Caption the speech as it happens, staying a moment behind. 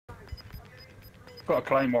Got a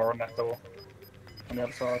claymore on that door. On the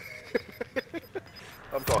other side.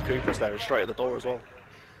 I've got a Cooper staring straight at the door as well.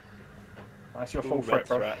 That's your Ooh, full red threat,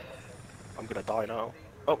 bro. threat. I'm gonna die now.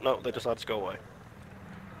 Oh no, they decided to go away.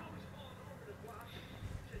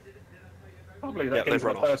 I can't believe that Yeah, they've game's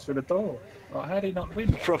run got off. burst through the door. Like, how did he not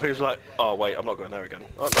win? Probably was like, oh wait, I'm not going there again.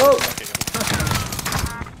 Oh, no, Oh! back again.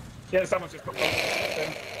 Yeah, someone's just got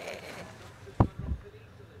thing.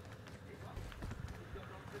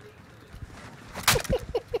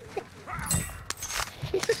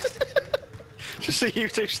 Just see you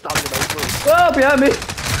two standing over us. Oh, behind me!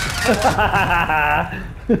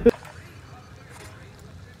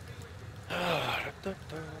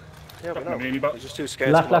 Yeah, we Got my know. mini box. We're just too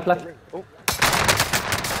scared Left, to come left, out of left. the ring.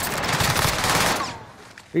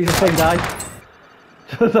 He's the same guy.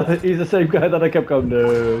 He's the same guy that I kept going,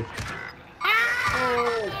 no.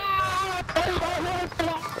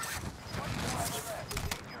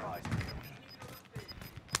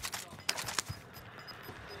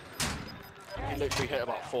 He literally hit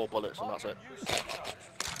about 4 bullets and that's it.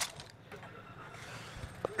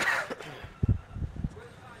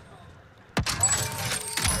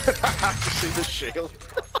 See the shield.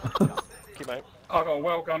 Keep out. I've got a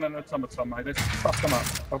well gun and a automaton, mate. Let's fuck them up.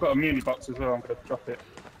 I've got a muni box as well. I'm going to drop it.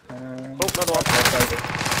 Oh, another one.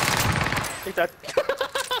 He's dead.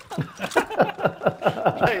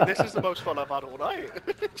 Hey, this is the most fun I've had all night.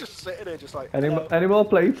 Just sitting here, just like. Any more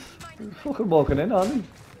plates? He's fucking walking in, aren't he?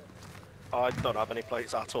 I don't have any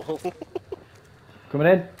plates at all. Coming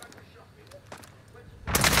in.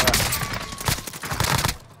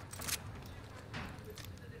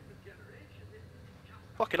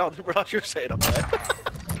 Fucking hell, I didn't realise you were sitting up there.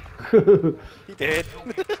 He did.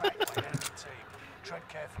 Tread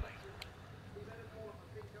carefully.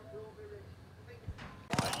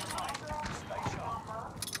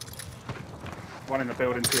 One in the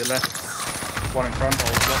building to your left. One in front. Oh,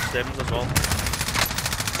 we've got stims as well.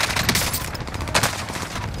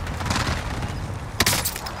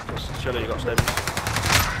 Just chilly, you got stims.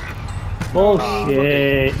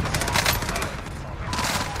 Bullshit.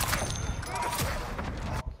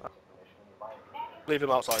 Leave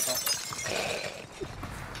him outside.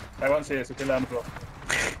 They won't see us if we land the block.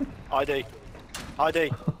 ID.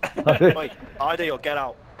 ID. Wait, ID or get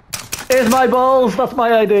out. Here's my balls, that's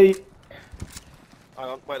my ID. Hang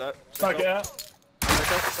on, wait there. Smoke it out. Stay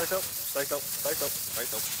still, stay still, stay still, stay still, stay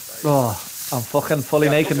still, stay still. Oh, I'm fucking fully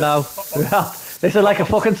naked now. This is like a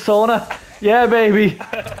fucking sauna. Yeah, baby.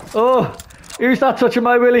 Oh, who's that touching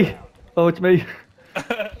my willy? Oh, it's me.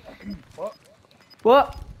 What?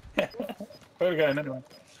 What? Where are we going anyway?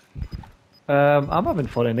 I'm having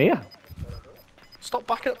fun in here. Stop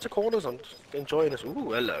backing up to corners and enjoying this.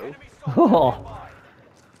 Ooh, hello. Oh.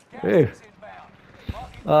 Ew.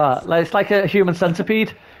 It's like a human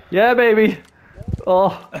centipede. Yeah, baby.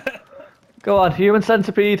 Oh. Go on, human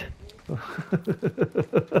centipede.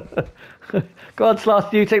 Go on,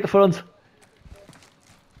 Sloth, you take the front.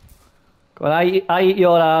 Go on, I eat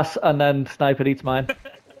your ass and then Sniper eats mine.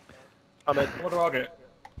 I'm in. What do I get?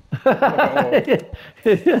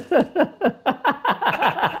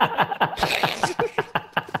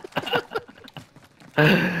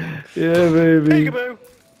 Yeah, baby. Peekaboo.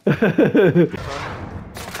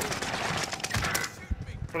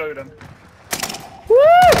 Blew them. Woo!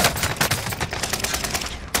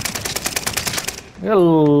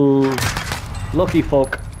 You lucky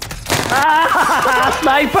fuck. Ah,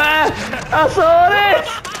 Sniper! I saw it!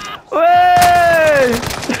 Way!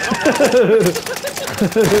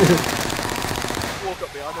 Walk up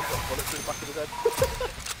behind him, got bullets in the back of his head.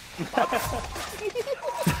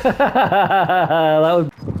 That was...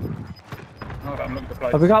 Oh, I'm looking for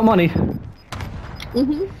plates. Have we got money?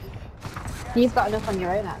 You've got enough on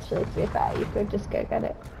your own actually, to be fair. You could just go get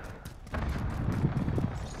it.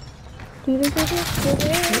 Oh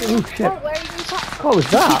shit. Oh, where are you at? What was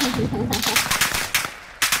that?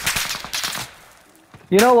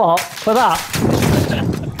 You know what? For that.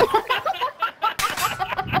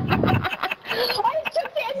 I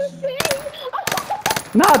took it in the sea!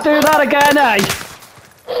 Not do that again, eh?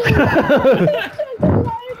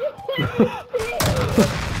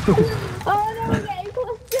 Oh no, we're getting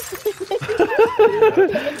close.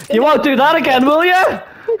 You won't do that again, will you?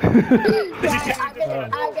 Right,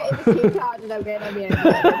 I'm getting the key card and I'm getting on the end.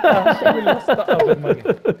 We lost that oven, mate.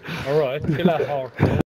 Alright, kill that hard.